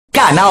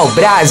Canal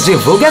Braz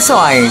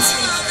Divulgações.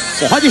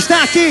 Forró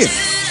Destak,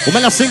 o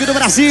melhor sangue do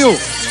Brasil.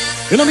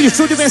 Em nome de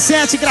Estúdio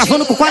V7,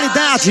 gravando com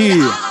qualidade.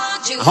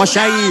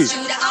 Arrocha aí.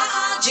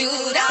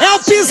 É o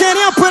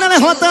piseirinho apoiando,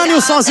 levantando e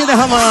o solzinho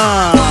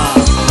derramando.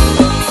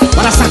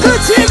 Bora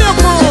sacudir, meu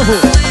povo.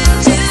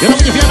 Em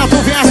nome de Viana, por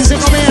viagens e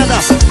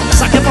encomendas.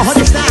 Isso aqui é Forró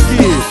Destak.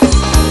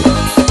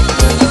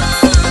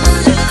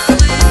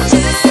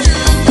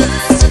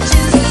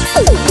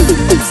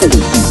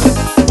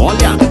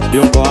 Olha,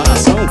 meu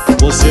coração,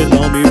 você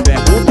não me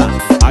pergunta.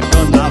 A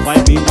cana vai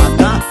me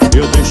matar.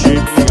 Eu deixei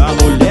minha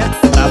mulher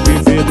pra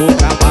viver no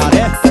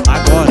cabaré.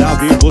 Agora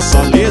vivo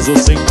só liso,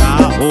 sem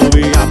carro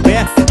e a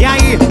pé. E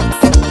aí?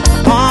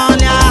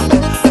 Olha,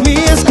 me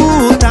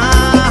escuta.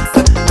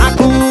 A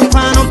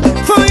culpa não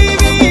foi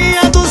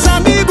minha, dos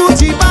amigos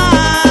de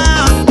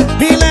bar.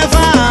 Me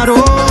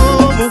levaram.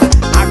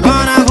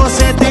 Agora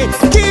você tem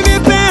que me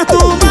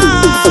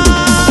perturbar.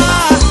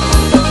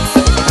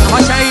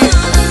 Rocha aí.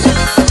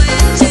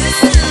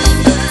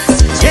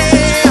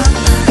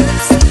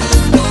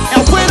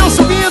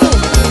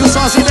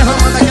 Sozinho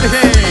derramando daquele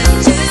jeito.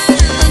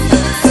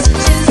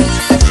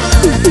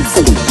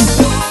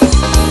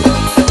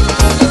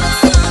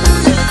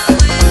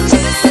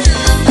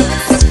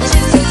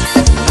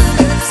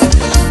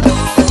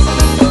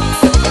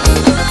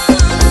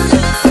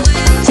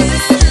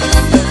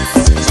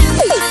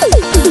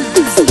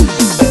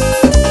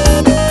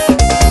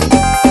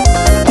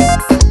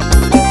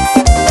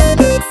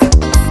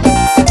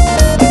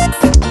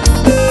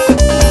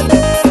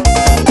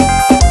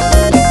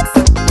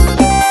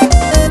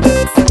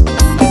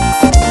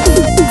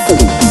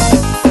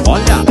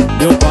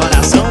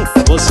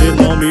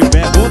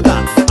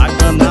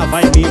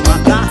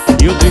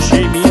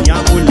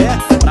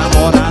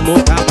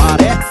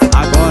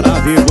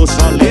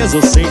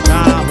 Sem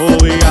carro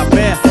e a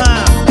pé.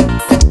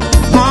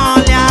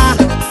 Olha,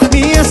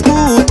 me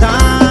escuta.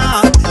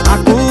 A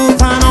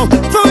culpa não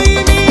foi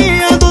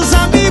minha, dos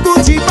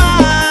amigos de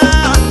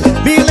bar.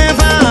 Me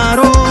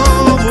levaram.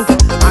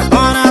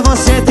 Agora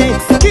você tem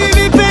que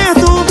me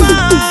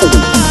perturbar.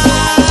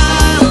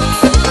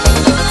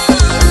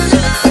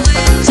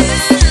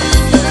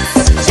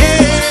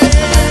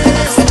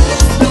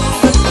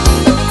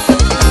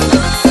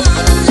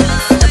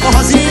 É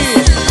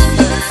forrozinho.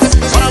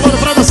 Bora, Louro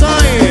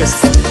Produções.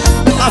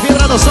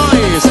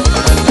 Produções,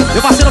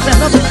 meu parceiro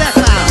Fernando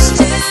Teclas,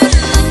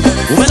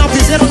 o melhor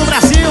piseiro do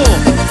Brasil.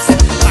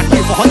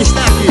 Aqui, Forró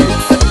Destak.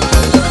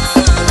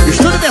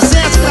 Estúdio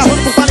V7,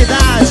 gravando com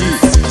qualidade.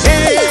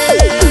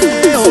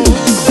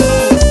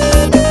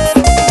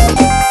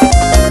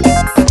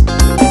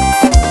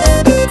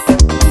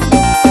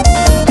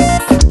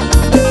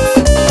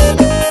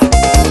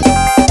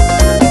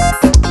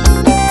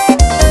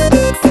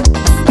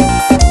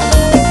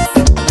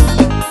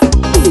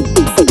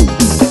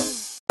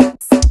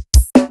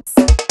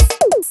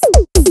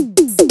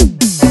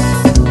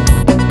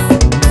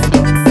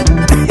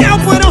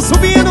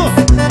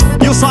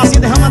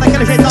 Sozinho derramando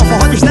aquele jeitão,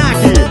 Forró Destak.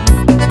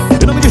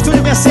 Em nome de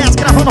Estúdio V7,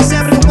 gravando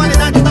sempre com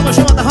qualidade. Tamo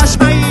junto, rocha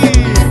aí.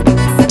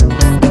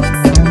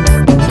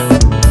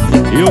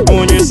 Eu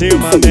conheci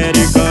uma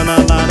americana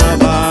lá na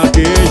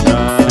vaqueja.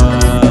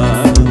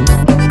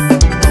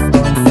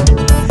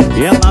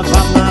 E ela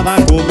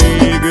falava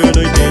comigo, eu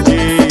não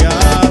entendia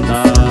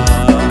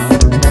nada.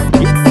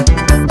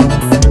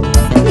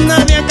 Na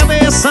minha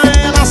cabeça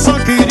ela só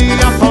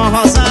queria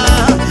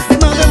forrosar.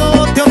 Não deu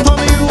outro, eu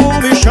tomei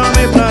uma e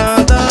chamei pra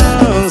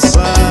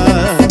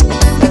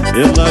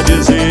ela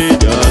dizia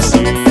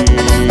assim.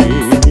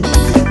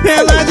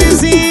 Ela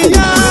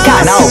dizia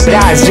Canal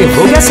Braz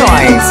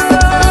Divulgações.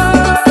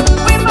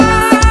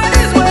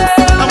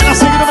 A melhor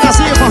sangue do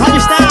Brasil, Forró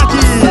Destak.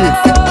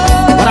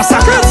 Bora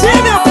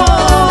sacudir, meu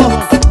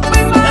povo.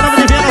 É nome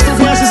de Viana, tu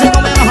viagens e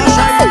comendo,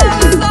 rocha aí.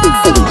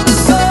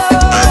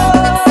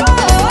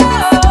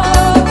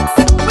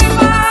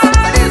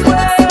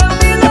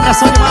 É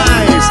pressão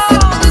demais.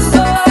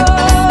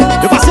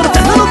 Meu parceiro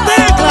Fernando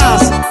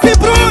Teclas.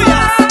 Vibrunha.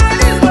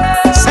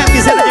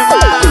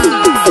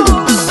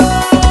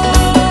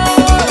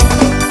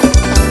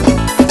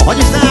 Forró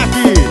Destak.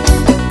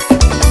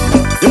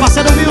 E o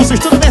parceiro Wilson,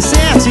 Estúdio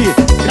V7,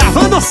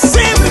 gravando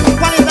sempre com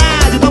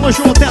qualidade. Tamo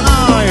junto, é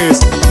nóis.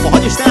 Forró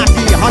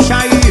Destak, rocha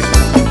aí.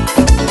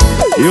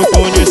 Eu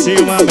conheci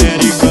uma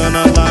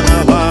americana lá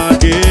na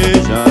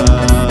vaqueja.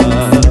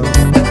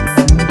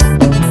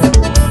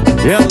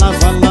 Ela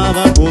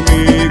falava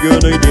comigo, eu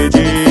não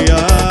entendia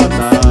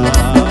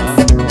nada.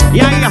 E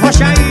aí,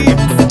 rocha aí.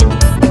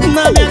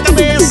 Na minha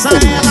cabeça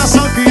ela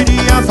só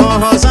queria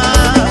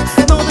forrosar.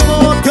 Não deu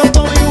outro que eu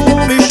tomei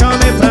uma e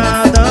chamei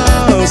pra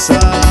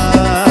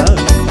dançar.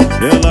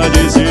 Ela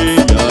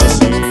dizia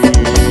assim.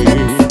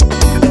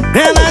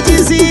 Ela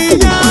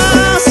dizia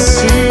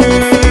assim.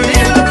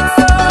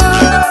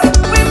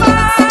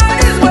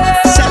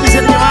 Se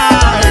avisa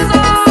demais.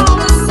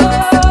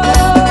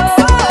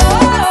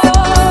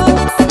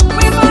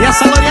 E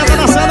essa lourinha tá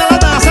dançando, ela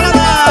dança, ela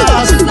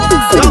dança.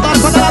 Eu adoro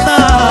quando ela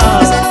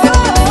dança.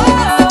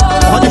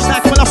 Forró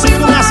Destak, o melhor sangue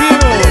do Brasil.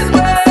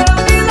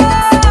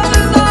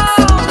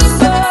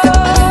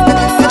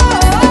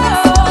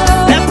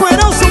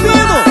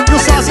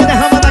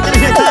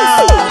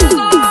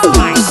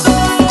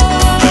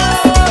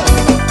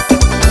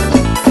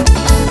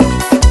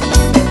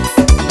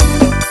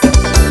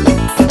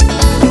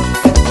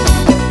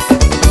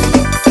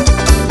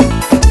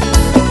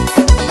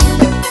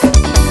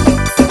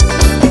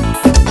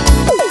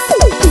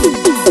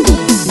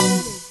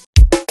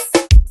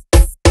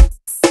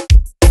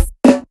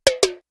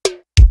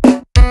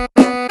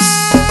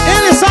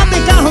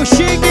 carro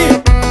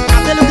chique,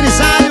 cabelo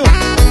grisalho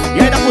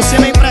e ainda por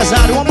cima é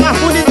empresário, o homem mais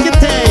bonito que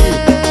tem.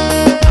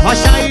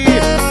 Arrocha aí,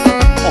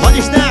 o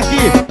Destak,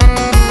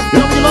 em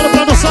nome de Novo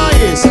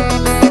Produções.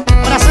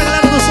 Para essa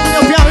galera do sul do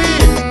meu Piauí.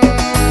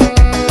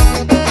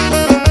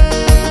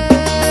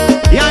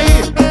 E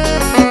aí?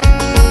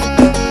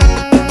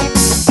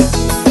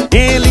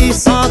 Ele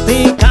só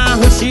tem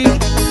carro chique,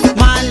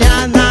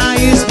 malha na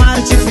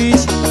Smart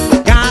Fit,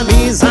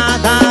 camisa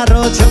da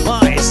Road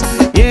Boys.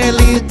 E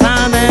ele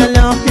tá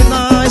melhor que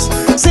nós.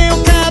 Seu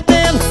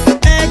cabelo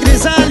é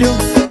grisalho,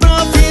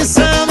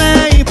 profissão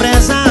é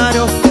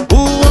empresário,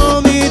 o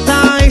homem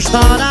tá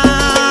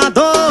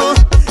estourado.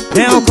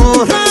 É um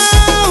corrão,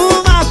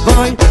 uma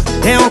boy,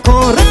 é um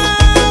corrão,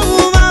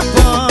 uma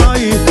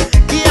boy,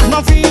 que as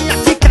novinhas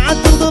ficam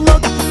tudo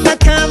louca, na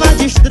cama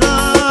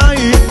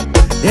destrói.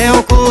 É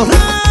um corrão,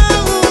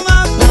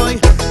 uma boy,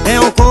 é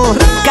um corrão.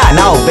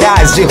 Canal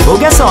Braz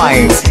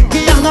Divulgações.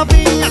 Que as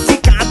novinhas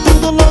ficam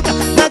tudo louca,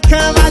 na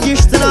cama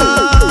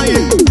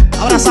destrói.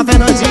 Abraça a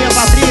Fernandinha,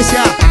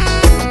 Patrícia.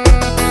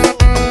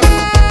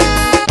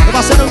 Meu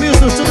parceiro Milson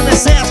do estúdio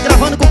Destak,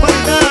 gravando com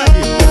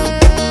qualidade.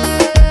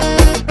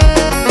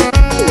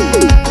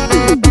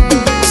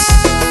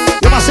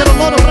 Meu parceiro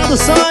Novo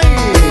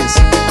Produções.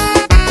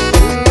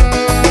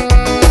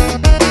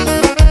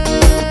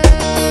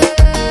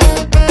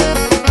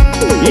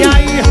 E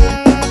aí?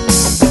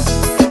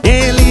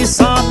 Ele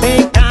só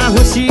tem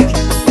carro chique,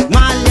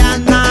 malha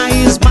na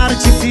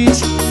Smart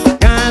Fit,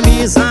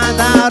 camisa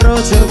da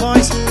Road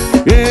Boys.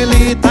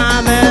 Ele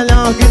tá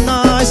melhor que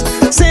nós.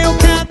 Seu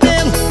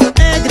cabelo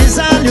é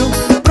grisalho,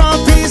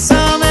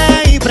 profissão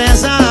é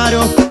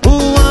empresário, o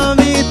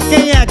homem,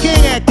 quem é,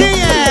 quem é,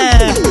 quem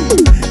é?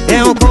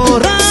 É um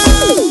corão,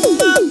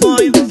 uma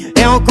boy,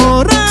 é um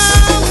corão,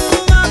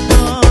 uma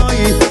boy,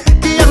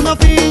 que as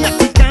novinhas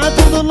ficam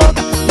tudo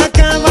louca, na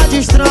cama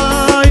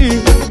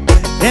destrói.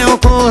 É um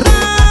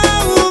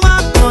corão,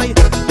 uma boy,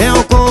 é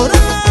um corão,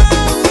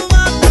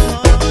 uma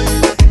boy,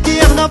 que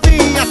as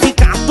novinhas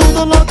ficam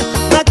tudo louca,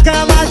 na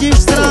cama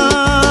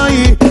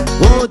destrói.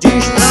 Oh,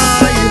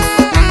 destrói,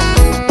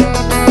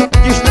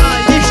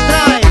 destrói,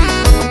 destrói.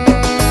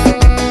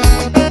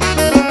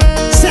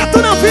 Certo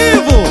não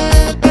vivo,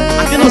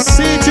 aqui no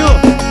sítio,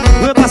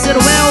 meu parceiro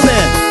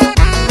Helder,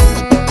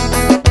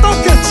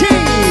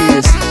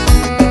 Tocantins.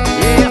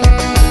 Yeah.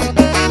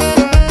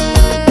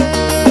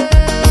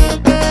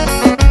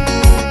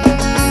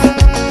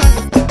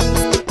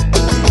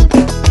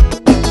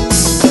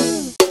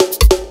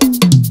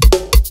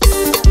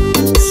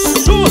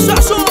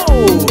 Sucesso!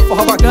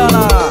 Forró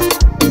bacana,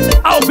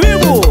 ao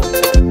vivo.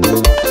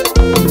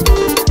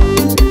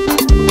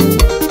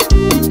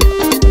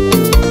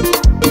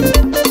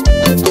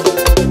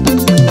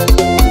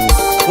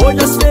 Hoje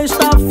é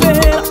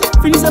sexta-feira,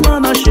 fim de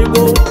semana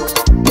chegou.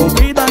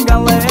 Convida a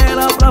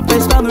galera pra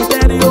festa no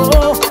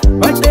interior.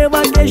 Vai ter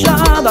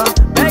vaquejada,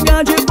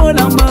 pega de boi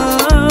na mão.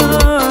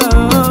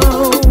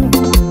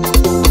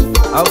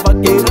 A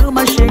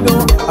vaqueirama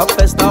chegou, a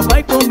festa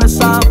vai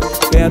começar.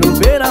 Quero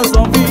ver as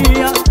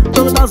novinhas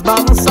todas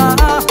balançar,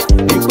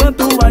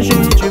 enquanto a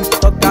gente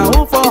toca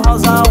o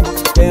forrozão.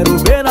 Quero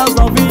ver as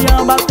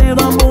novinhas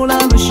batendo a mula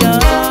no chão.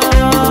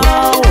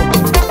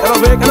 Quero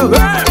ver, quero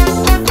ver.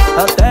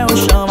 Até o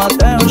chão,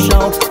 até o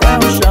chão, até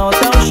o chão,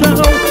 até o chão.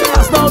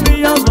 As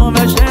novinhas vão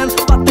mexendo,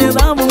 batendo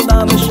a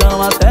bunda no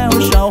chão. Até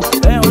o chão,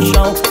 até o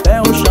chão,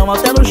 até o chão,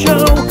 até no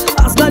chão.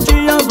 As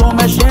gatinhas vão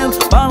mexendo,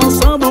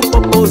 balançando o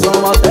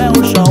popozão. Até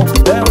o chão,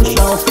 até o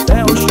chão,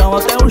 até o chão,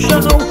 até o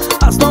chão.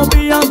 As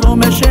novinhas vão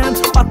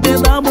mexendo,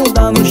 batendo a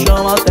bunda no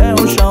chão. Até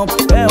o chão,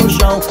 até o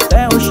chão,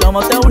 até o chão,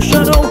 até o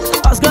chão.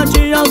 As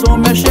gatinhas vão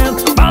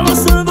mexendo,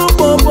 balançando o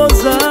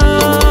popozão.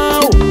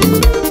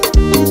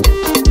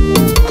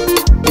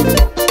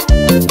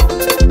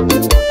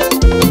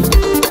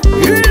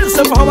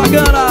 Isso é forró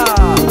bacana,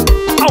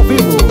 ao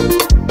vivo.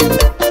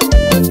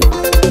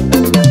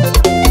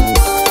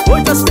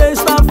 Hoje é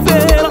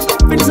sexta-feira,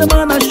 fim de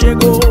semana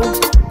chegou.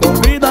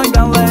 Convida a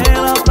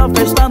galera pra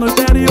festa no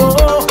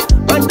interior.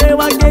 Vai ter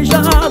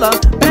vaquejada,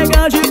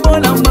 pega de boi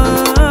na mão.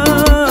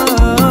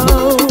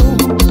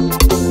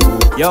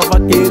 E a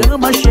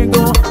vaqueirama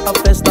chegou, a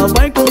festa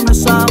vai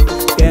começar.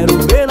 Quero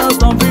ver as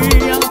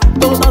novinhas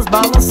todas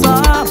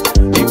balançar,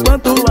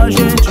 enquanto a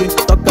gente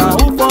toca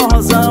o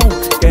forrozão.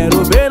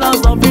 Quero ver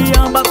as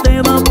novinhas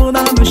batendo a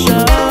bunda no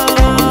chão.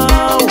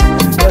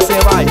 E assim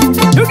vai,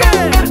 e o quê?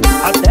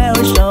 Até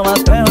o chão,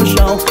 até o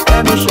chão,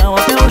 até no chão,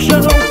 até o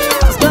chão.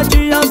 As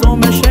gatinhas vão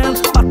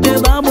mexendo,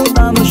 batendo a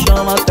bunda no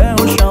chão. Até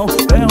o chão,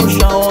 até o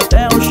chão,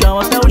 até o chão,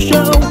 até o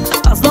chão.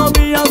 As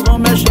novinhas vão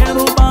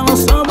mexendo,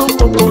 balançando o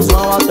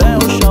popozão. Até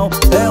o chão,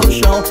 até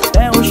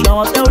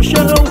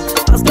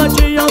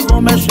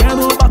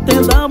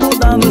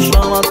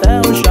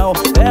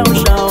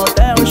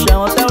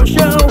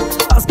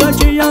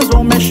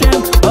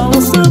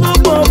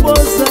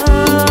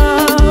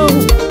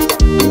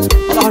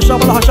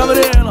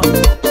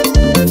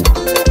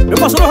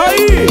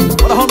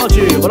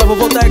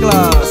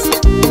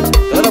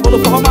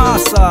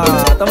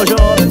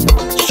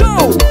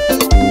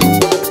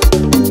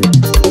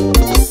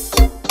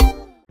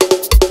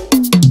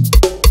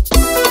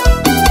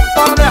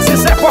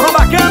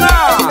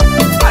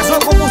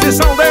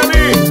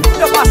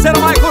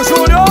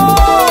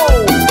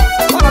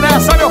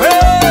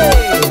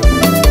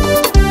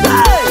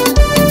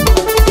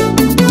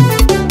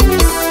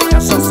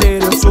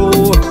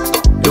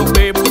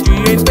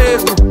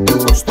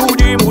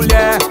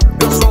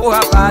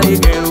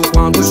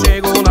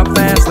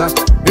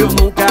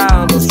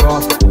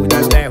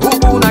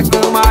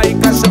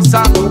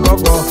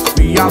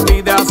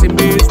assim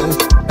mesmo,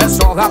 é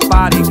só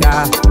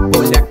rapariga.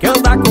 Mulher que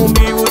anda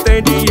comigo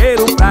tem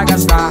dinheiro pra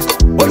gastar.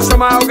 Vou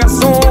chamar o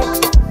garçom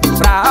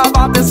pra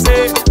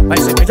abastecer. Vai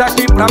cerveja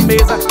aqui pra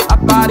mesa,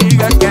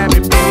 rapariga quer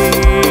beber.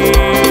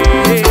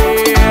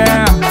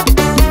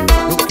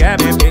 Tu quer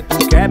beber, tu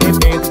quer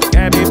beber, tu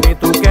quer beber,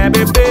 tu quer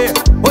beber.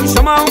 Vou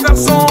chamar um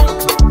garçom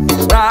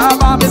pra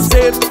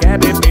abastecer. Tu quer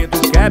beber, tu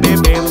quer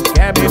beber, tu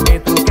quer beber,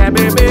 tu quer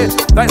beber.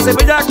 Vai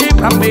cerveja aqui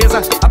pra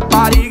mesa,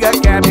 rapariga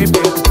quer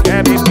beber. Tu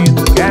quer beber,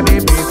 tu quer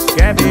beber, tu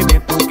quer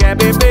beber, tu quer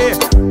beber.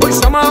 Vou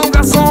chamar um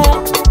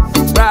garçom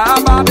pra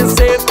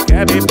abastecer. Tu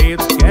quer beber,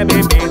 tu quer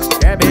beber, tu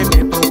quer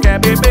beber, tu quer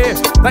beber.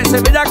 Vai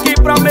cerveja aqui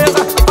pra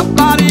mesa,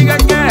 rapariga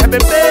quer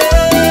beber.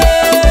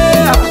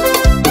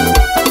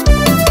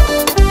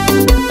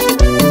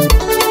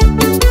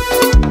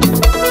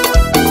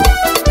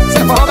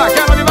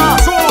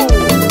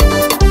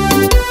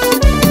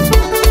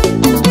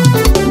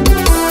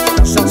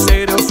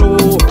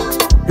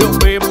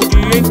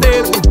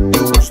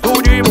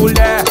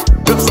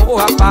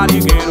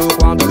 Raparigueiro,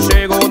 quando eu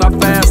chego na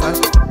festa,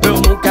 eu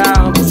nunca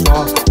ando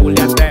só.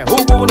 Mulher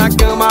derrubo na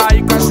cama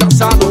e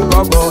cachaça no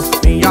gogó.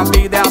 Minha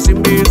vida é assim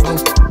mesmo,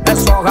 é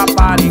só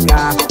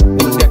rapariga.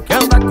 Mulher que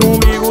anda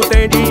comigo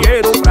tem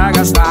dinheiro pra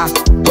gastar.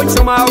 Vou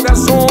chamar o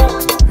garçom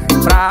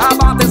pra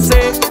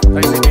abastecer.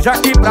 Traz cerveja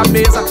aqui pra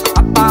mesa,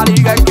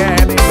 rapariga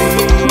quer beber.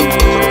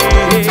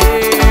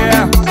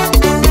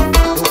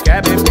 Tu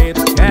quer beber,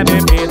 tu quer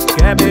beber, tu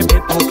quer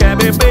beber, tu quer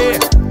beber.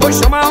 Vou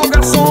chamar o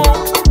garçom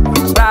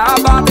pra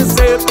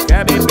abastecer. Tu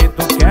quer beber,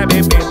 tu quer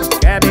beber, tu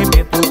quer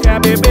beber, tu quer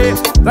beber.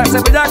 Vai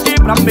cerveja aqui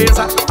pra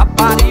mesa,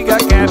 rapariga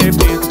quer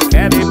beber. Tu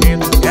quer beber,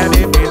 tu quer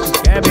beber,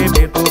 tu quer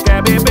beber, tu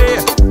quer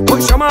beber.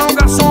 Vou chamar um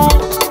garçom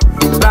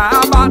pra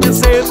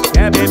abastecer. Tu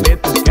quer beber,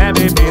 tu quer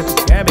beber,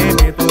 tu quer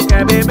beber, tu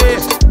quer beber.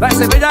 Vai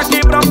cerveja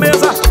aqui pra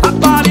mesa,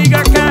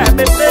 rapariga quer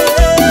beber.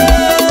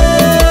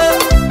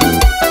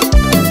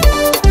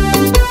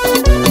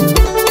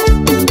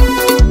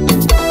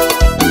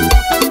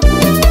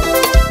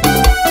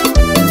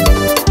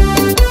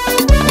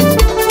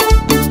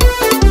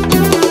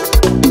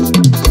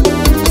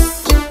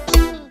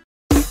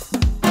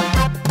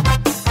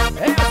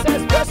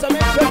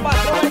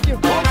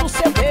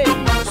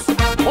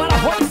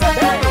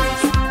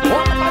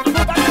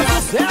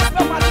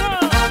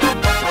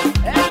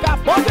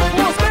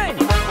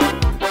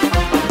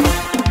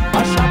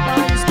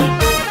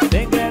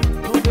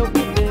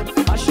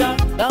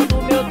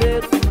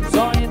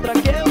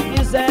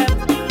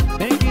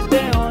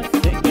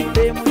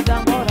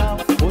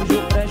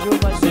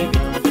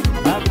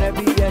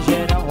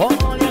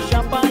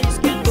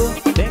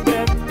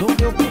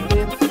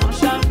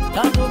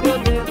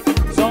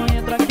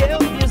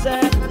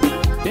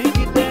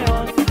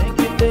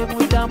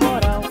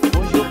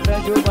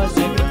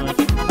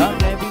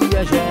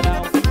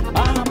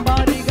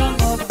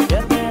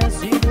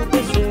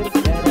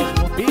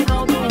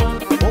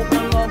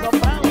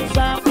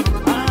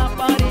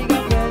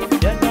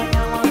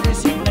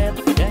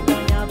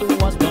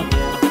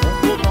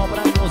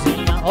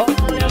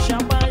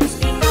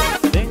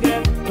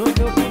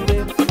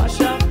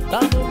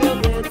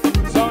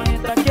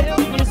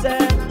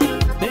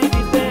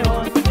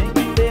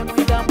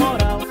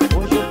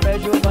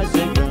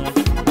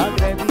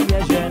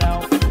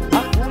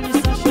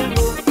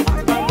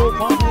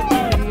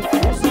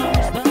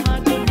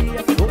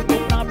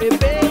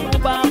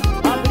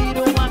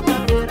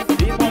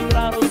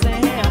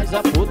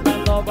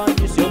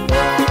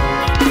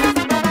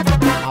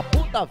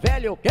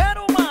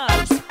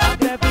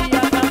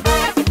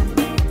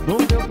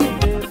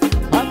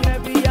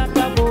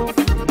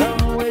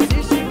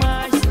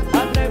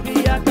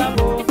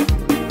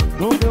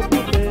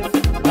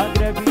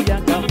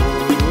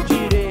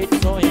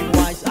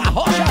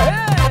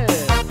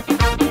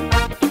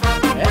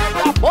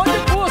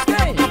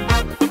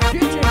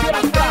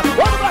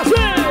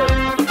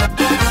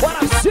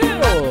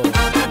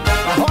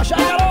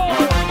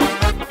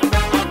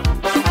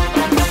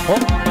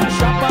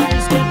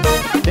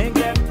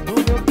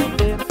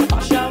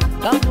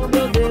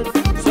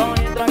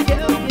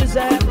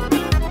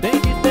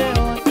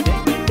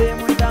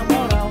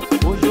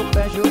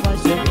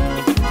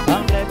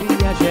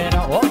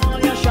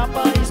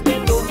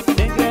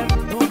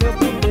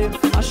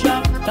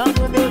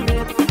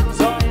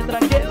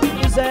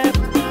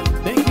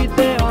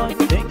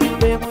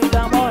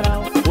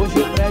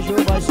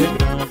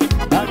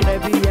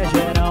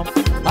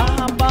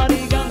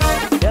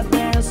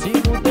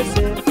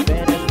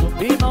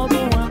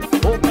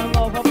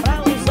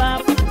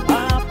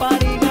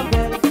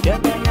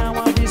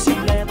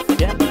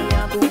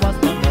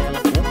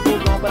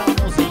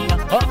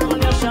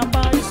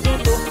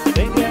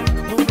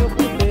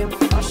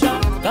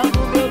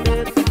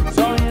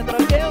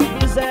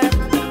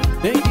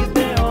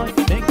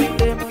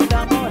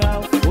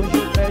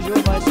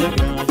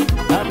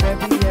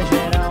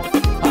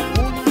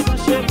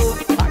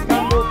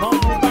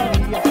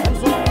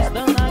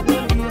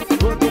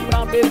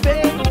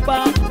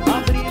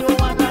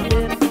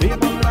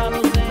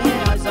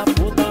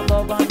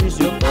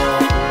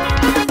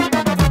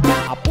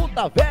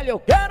 tá velha, eu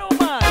quero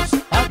mais.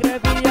 A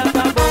greve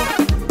acabou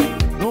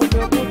no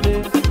meu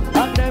poder.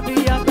 A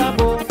greve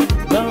acabou,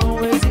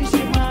 não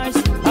existe mais.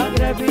 A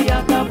greve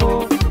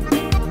acabou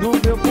no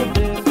meu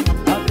poder.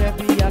 A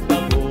greve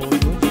acabou,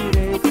 os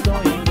direitos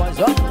são iguais.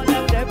 Olha,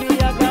 a greve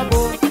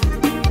acabou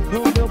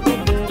no meu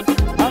poder.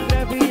 A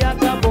greve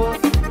acabou,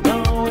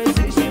 não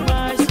existe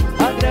mais.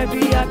 A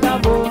greve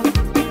acabou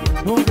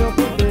no meu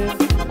poder.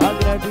 A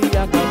greve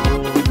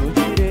acabou, os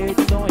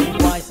direitos são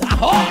iguais. A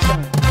rocha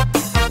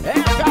é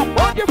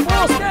acabou de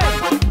Fusca.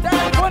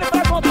 Telefone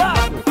para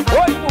contato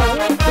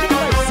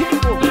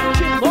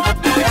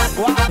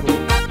 8135-2964.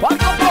 Bota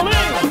o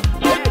Paulinho,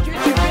 a gente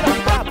vira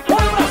pra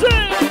todo o Brasil.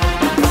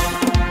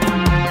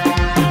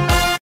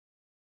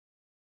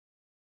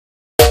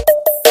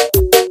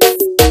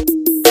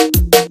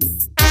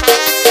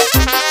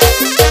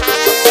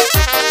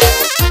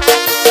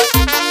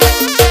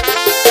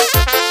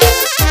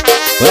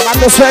 Bora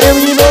bater os férias,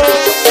 menino.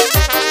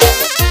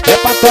 É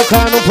pra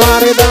tocar no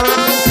paredão.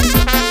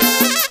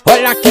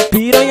 Olha que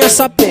piranha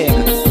essa pega,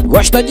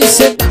 gosta de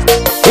sentar.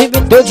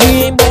 Inventou de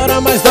ir embora,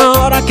 mas na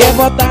hora quer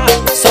voltar.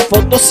 Só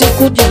faltou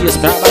 5 dias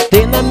pra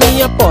bater na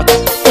minha porta.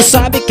 Tu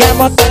sabe que a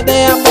botada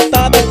é a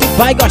botada que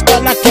vai gostar.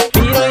 Olha que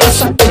piranha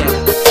essa pega,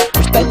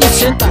 gosta de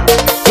sentar.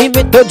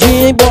 Inventou de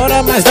ir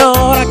embora, mas na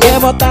hora quer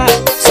voltar.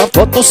 Só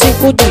faltou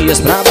 5 dias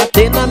pra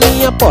bater na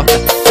minha porta.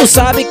 Tu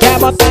sabe que a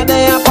botada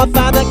é a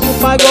botada que o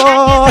pai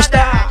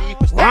gosta.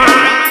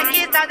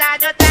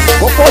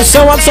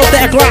 Composição lá do seu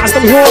teclado,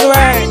 tamo junto,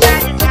 véi.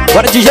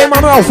 Bora DJ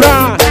Manuel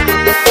Fran.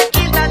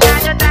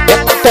 É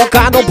pra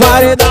tocar no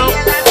paredão.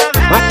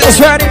 Matheus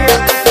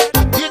Ferinha.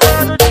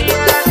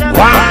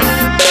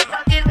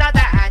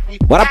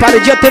 Bora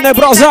paredinha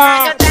tenebrosa.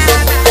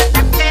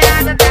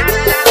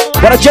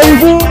 Bora DJ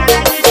Vu.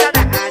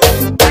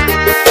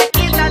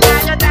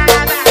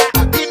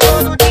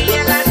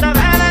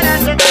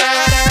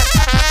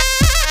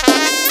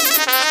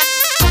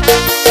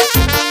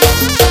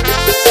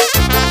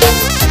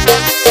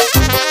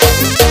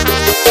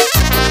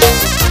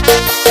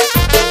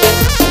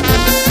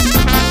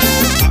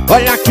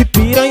 Olha que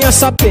piranha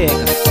essa pega,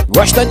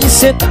 gosta de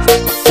sentar.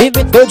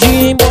 Inventou de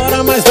ir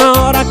embora, mas na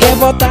hora quer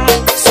voltar.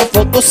 Só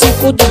faltou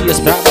 5 dias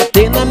pra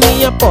bater na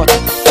minha porta.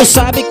 Tu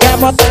sabe que a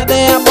botada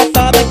é a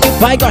botada que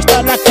vai gostar.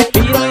 Olha que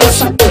piranha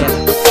essa pega,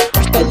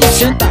 gosta de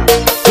sentar.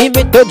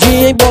 Inventou de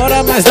ir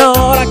embora, mas na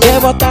hora quer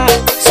voltar.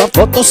 Só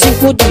faltou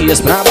 5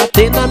 dias pra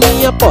bater na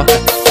minha porta.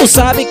 Tu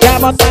sabe que a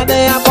botada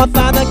é a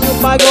botada que o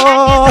pai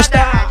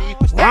gosta.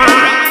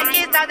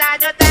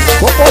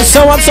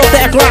 Composição lá do seu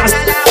teclado.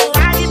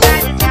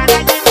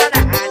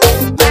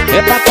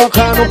 É pra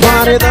tocar no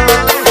paredão.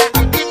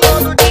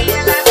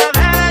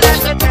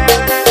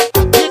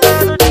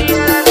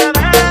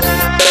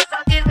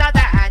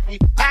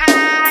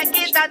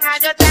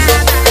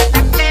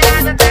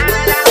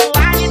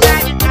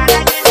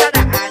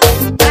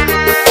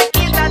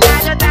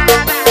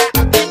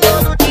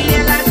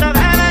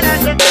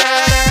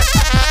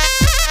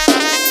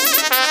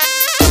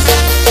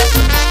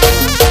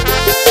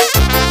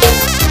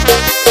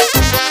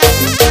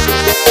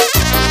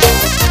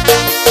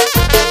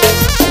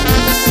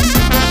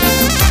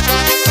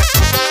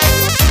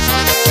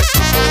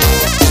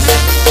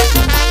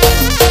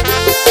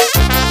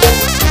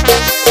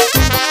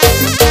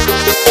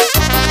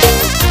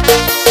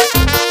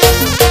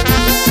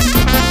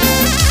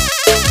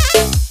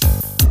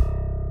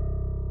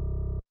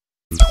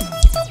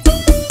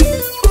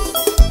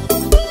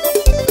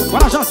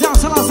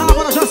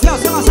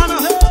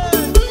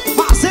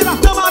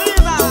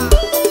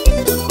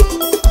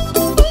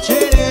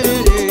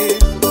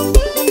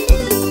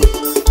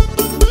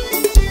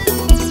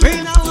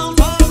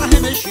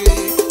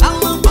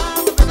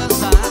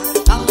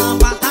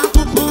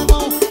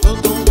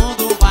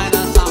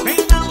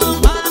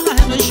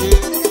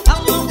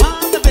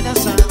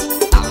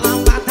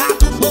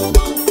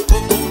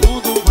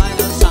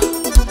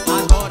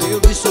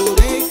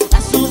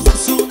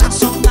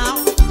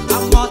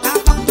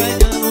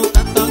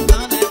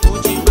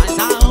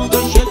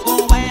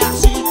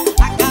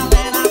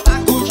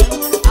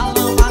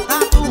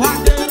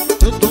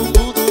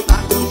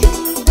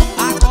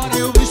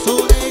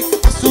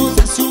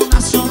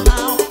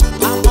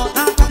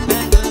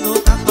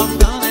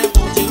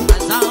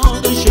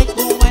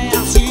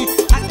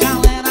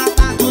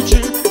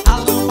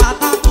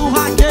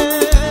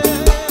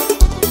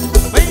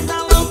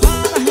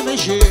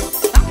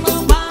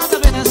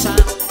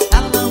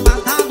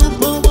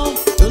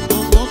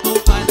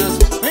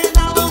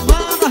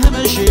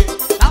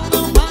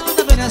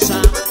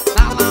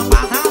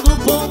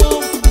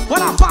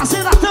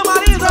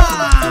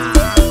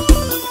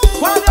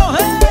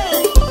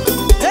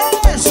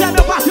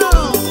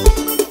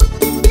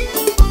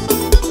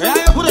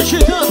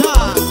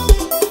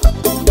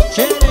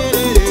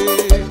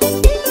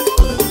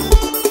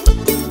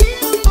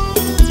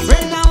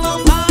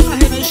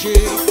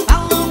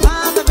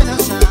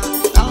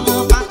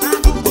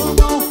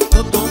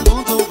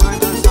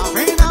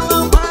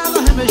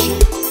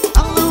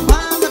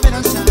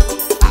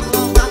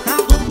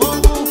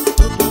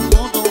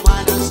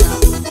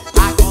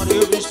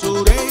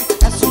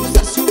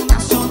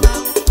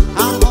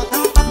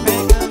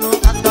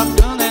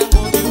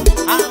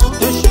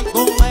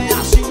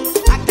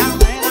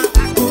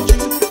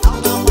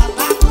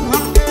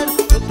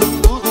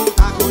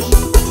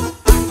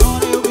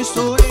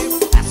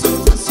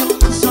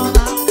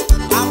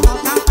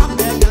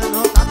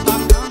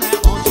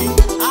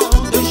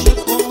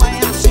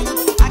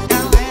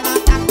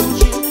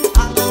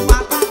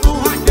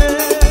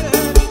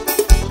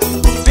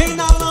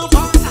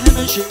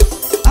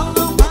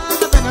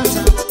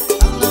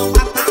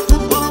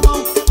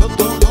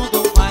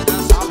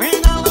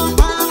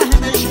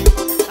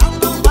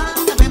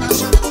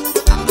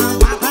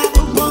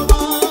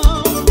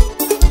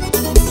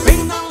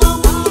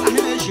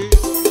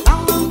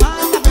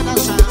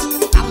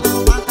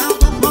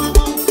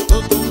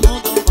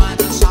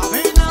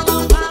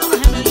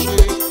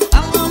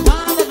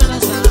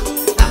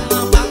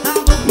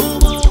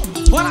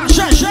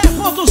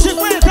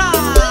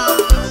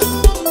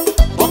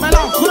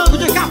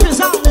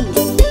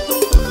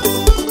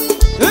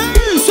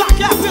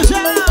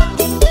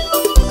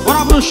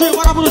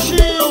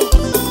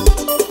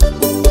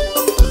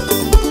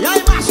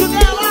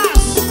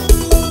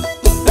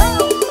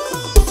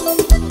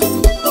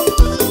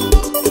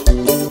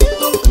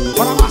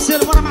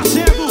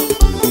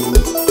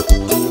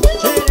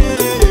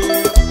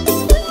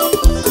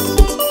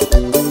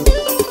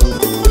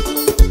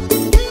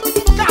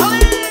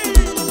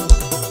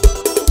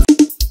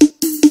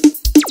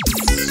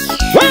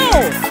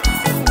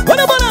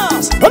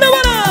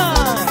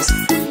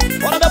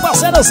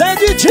 Deus é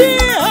de ti,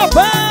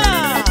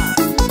 rapaz!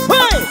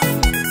 Vai!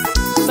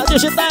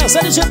 Essa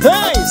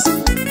digitais.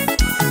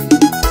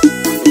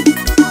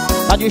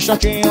 Tá de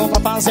shortinho pra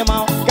fazer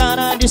mal,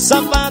 cara de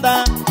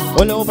safada.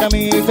 Olhou pra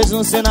mim e fez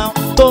um sinal,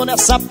 tô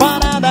nessa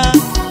parada.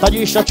 Tá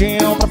de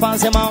shortinho pra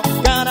fazer mal,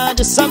 cara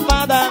de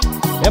safada.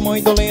 É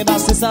muito linda,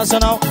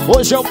 sensacional,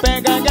 hoje eu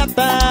pego a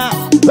gata.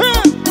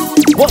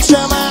 Vou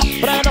chamar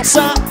pra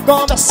dançar,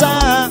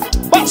 conversar.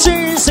 Bate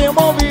em seu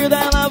ouvido,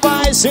 ela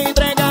vai se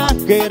entregar,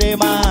 querer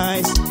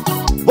mais.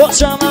 Vou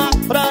chamar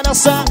pra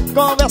dançar,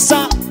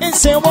 conversar. Em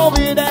seu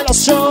ouvido, ela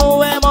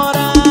show é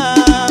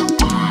morar.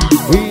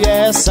 E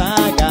essa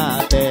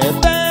gata é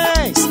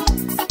 10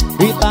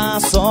 e tá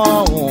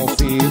só um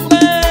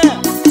filé.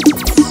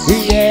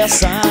 E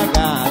essa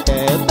gata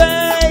é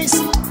 10,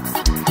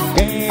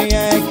 quem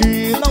é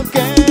que não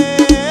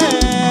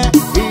quer?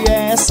 E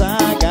essa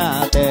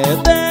gata é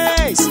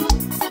 10,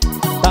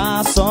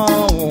 tá só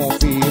um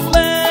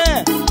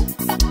filé.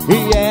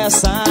 E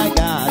essa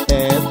gata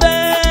é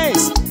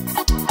 10,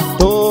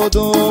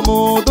 todo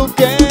mundo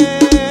quer.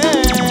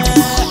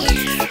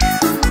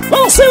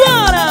 Vamos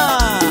embora!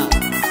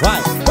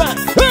 Vai, vai,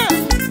 vai!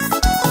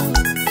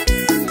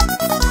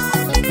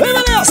 Vem,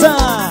 beleza!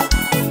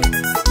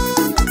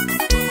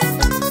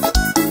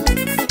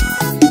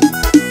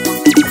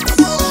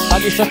 Tá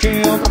de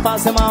shortinho pra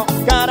fazer mal,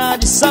 cara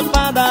de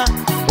safada.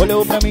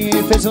 Olhou pra mim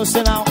e fez um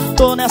sinal,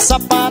 tô nessa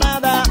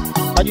parada.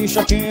 Tá de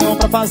shortinho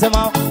pra fazer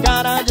mal,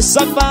 cara de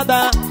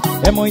safada.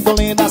 É muito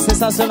linda,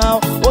 sensacional,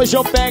 hoje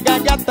eu pego a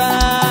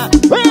gata.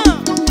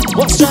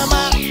 Vou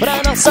chamar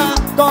pra dançar,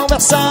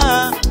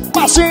 conversar.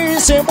 Passe em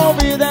seu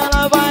ouvido,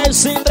 ela vai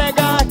se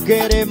entregar,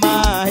 querer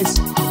mais.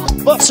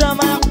 Vou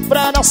chamar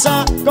pra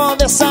dançar,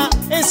 conversar.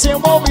 Em seu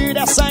ouvido,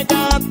 essa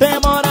gata é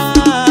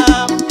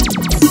morar.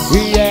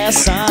 E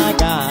essa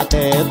gata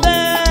é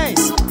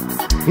 10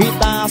 e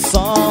tá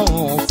só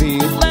um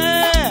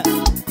filé.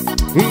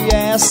 E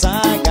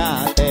essa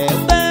gata é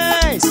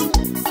 10,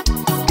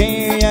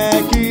 quem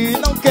é que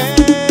não quer?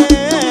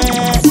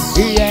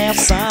 E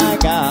essa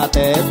gata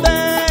é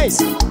 10,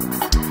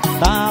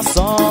 tá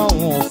só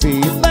um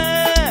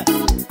filé.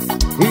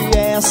 E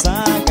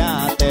essa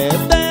gata é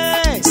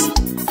 10,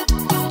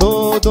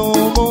 todo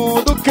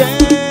mundo quer.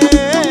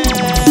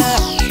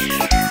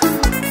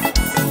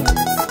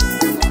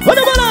 Vamos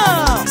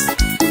embora!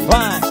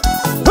 Vai,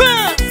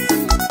 vai!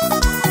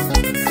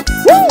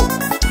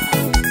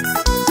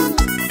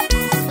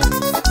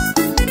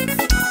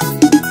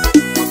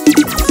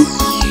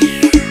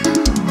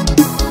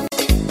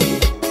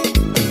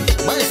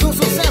 Mais um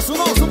sucesso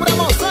nosso pra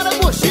mostrar a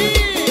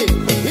curtir.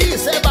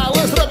 Isso é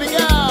balanço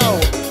tropical,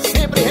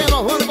 sempre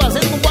renovando,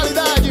 fazendo com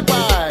qualidade,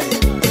 pai.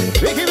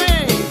 Vem que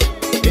vem,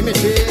 vem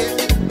mexer.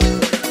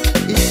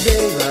 E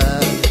sei lá,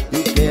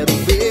 eu quero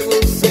ver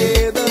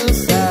você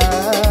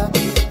dançar.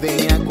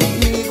 Venha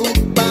comigo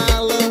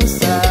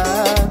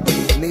balançar.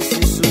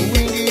 Nesse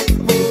swing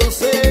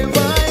você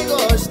vai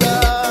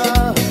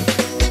gostar.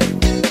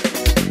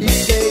 E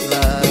sei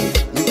lá,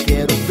 eu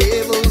quero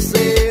ver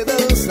você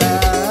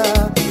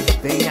dançar.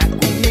 Venha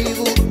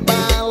comigo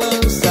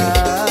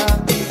balançar.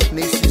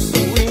 Nesse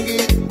swing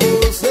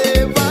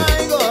você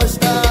vai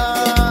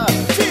gostar.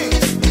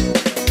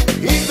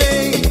 E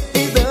vem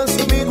e dança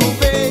comigo,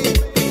 vem.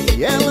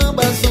 E é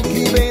lambaço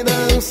que vem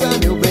dança,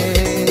 meu bem.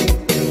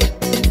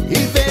 E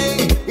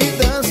vem e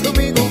dança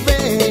comigo,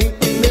 vem.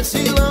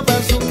 Nesse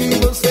lambaço que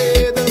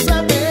você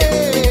dança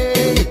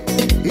bem.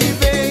 E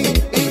vem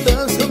e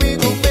dança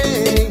comigo,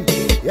 vem.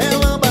 E é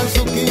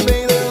lambaço que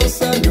vem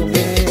dança, meu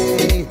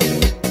bem.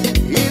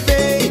 E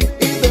vem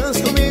e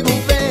dança comigo,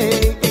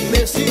 vem.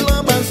 Nesse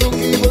lambaço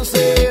que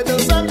você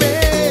dança bem.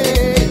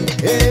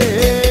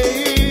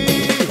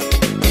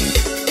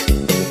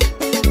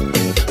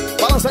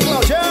 Balança,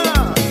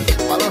 Claudião.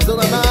 Balança,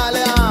 Dona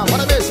Nália.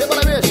 Bora mexer,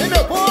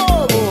 meu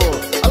povo.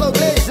 Alô,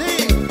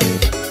 Gracie.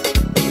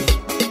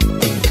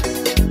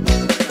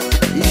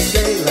 E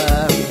sei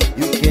lá,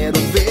 eu quero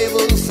ver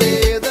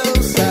você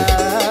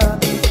dançar.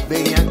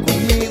 Venha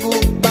comigo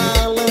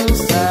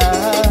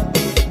balançar.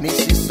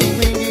 Nesse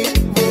swing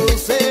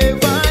você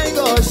vai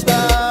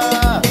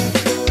gostar.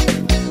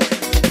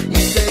 E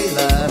sei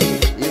lá,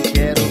 eu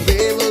quero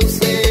ver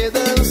você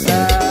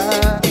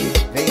dançar.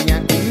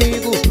 Venha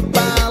comigo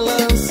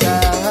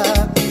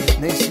balançar.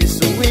 Nesse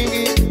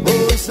swing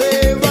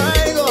você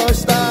vai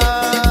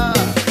gostar.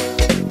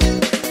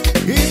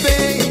 E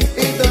vem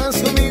e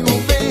dança comigo,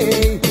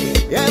 vem.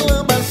 É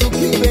lambaço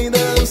que vem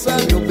dança,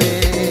 meu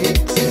bem.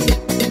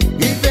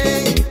 E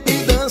vem e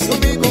dança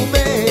comigo,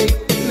 vem.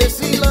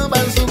 Nesse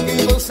lambaço que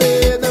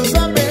você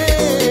dança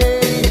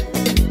bem.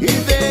 E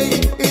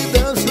vem e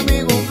dança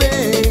comigo,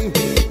 vem.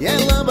 E é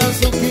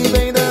lambaço que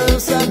vem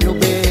dança, meu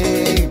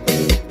bem.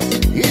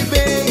 E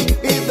vem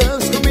e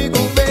dança comigo,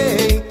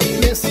 vem.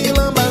 Nesse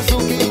lambaço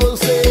que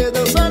você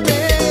dança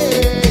bem.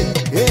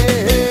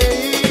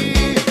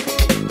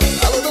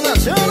 Alô, Dona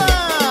Jana.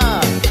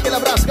 Aquele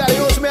abraço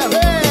carinhoso, minha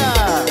véia.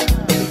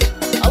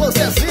 Alô,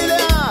 Cecília.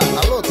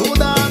 Alô,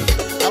 Toda.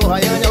 Alô,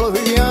 Rayane. Alô,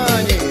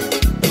 Viviane.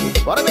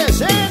 Bora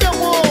mexer, meu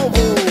povo.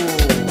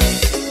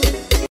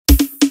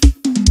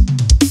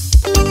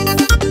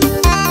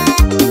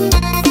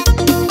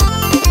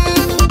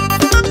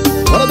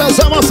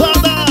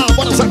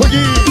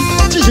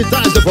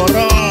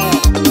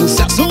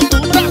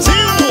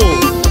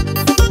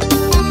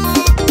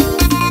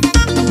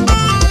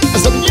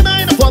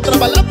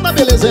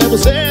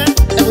 você,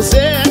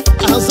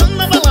 arrasando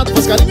na balada,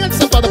 faz carinha de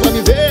safada pra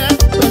me ver,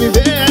 pra me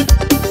ver.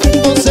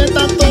 Você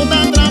tá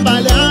toda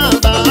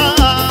trabalhada,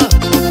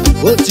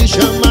 vou te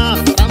chamar